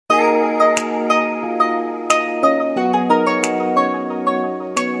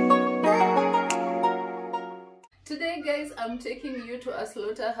I'm taking you to a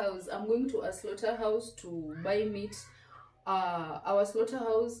slaughterhouse. I'm going to a slaughterhouse to buy meat. Our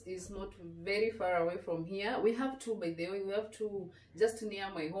slaughterhouse is not very far away from here. We have two, by the way. We have two just near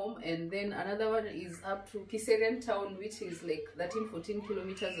my home, and then another one is up to Kiserian town, which is like 13-14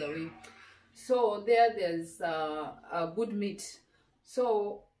 kilometers away. So there's a good meat.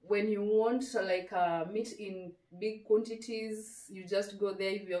 So when you want like meat in big quantities, you just go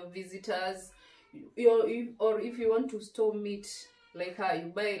there. If you have visitors, or if you want to store meat, like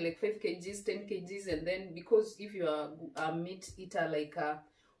you buy like 5 kgs, 10 kgs, and then because if you are a meat eater, like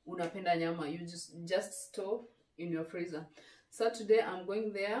unapenda nyama, you just store in your freezer. So today I'm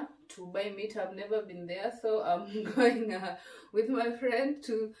going there to buy meat. I've never been there, so I'm going with my friend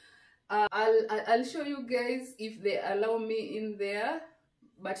to I'll show you guys if they allow me in there,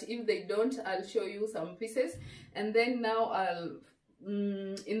 but if they don't, I'll show you some pieces. And then now I'll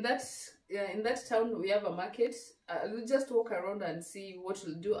in that town we have a market. We'll just walk around and see what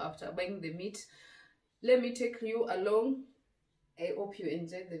we'll do after buying the meat. Let me take you along. I hope you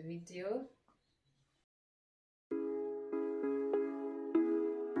enjoyed the video.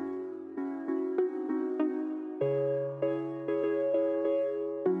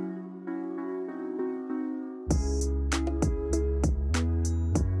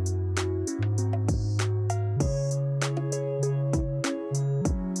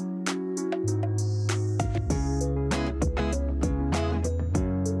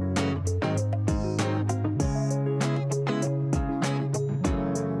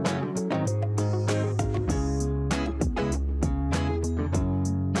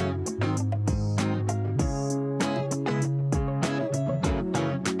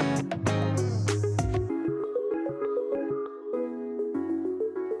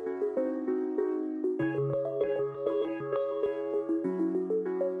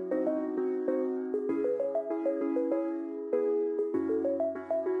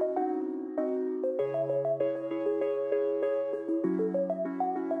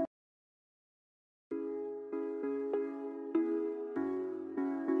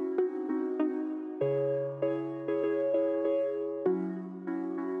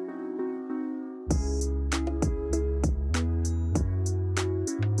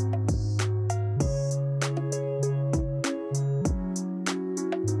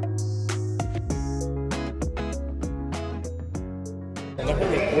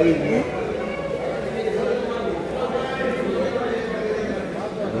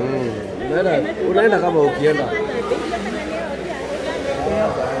 Unaenda kama ukienda.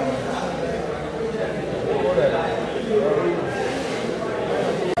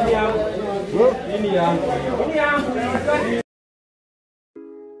 Ini yangu.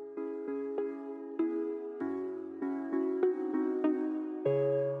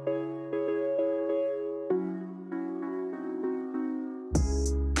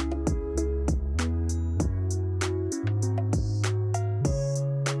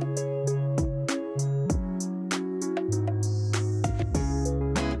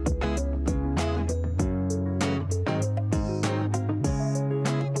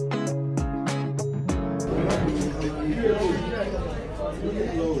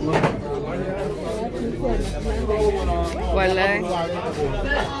 Walai.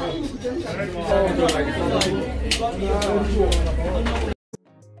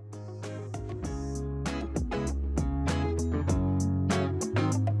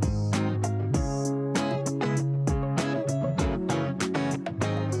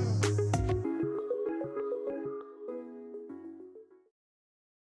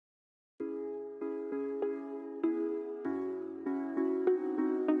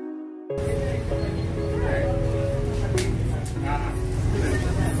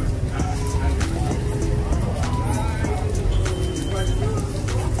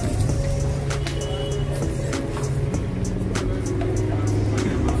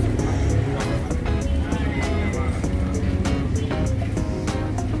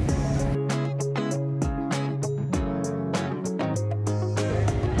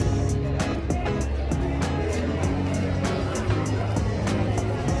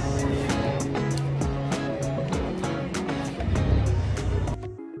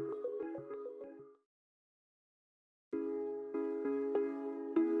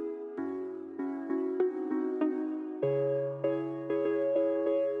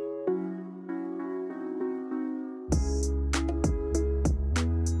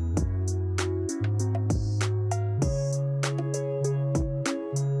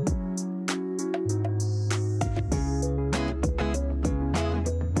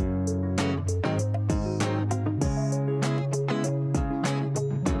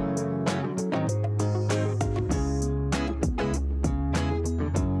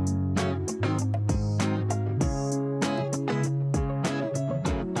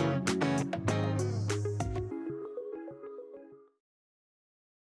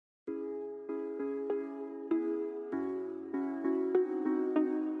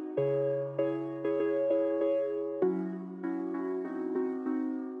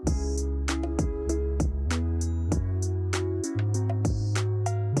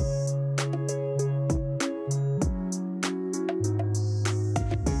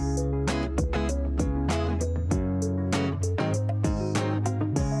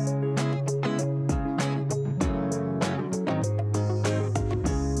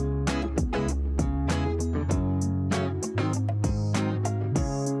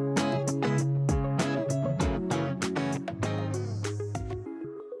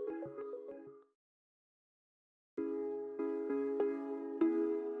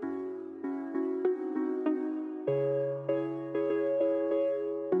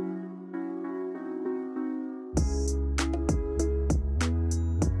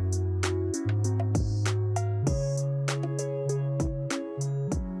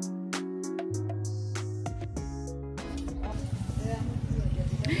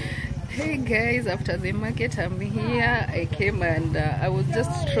 Hey guys, after the market I'm here. I came and I was just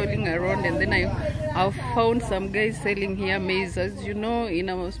strolling around, and then I found some guys selling here maize. As you know, in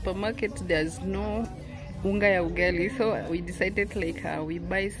our supermarket there's no unga ya ugali, so we decided like we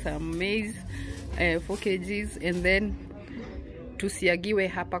buy some maize 4 kgs and then tusiagiwe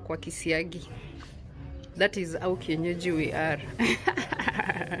hapa kwa kisiagi. That is how kienyeji we are.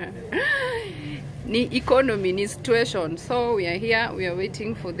 Ni economy, ni situation. So we are here, we are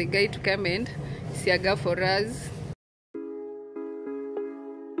waiting for the guy to come and siaga for us.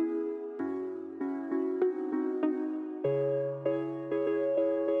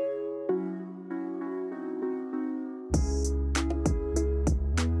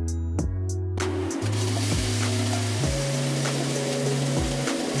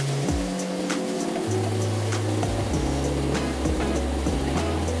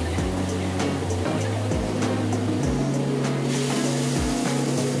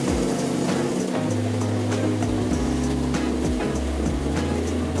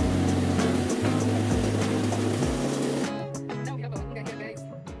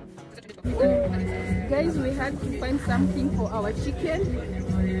 Guys, we had to find something for our chicken.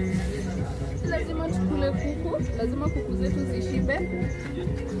 Lazima tukule kuku, lazima kuku zetu zishibe.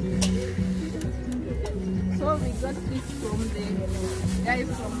 So we got this from the guy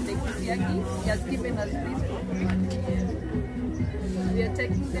from the kisiagi. He has given us this for free. We are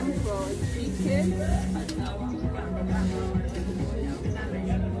taking them for chicken.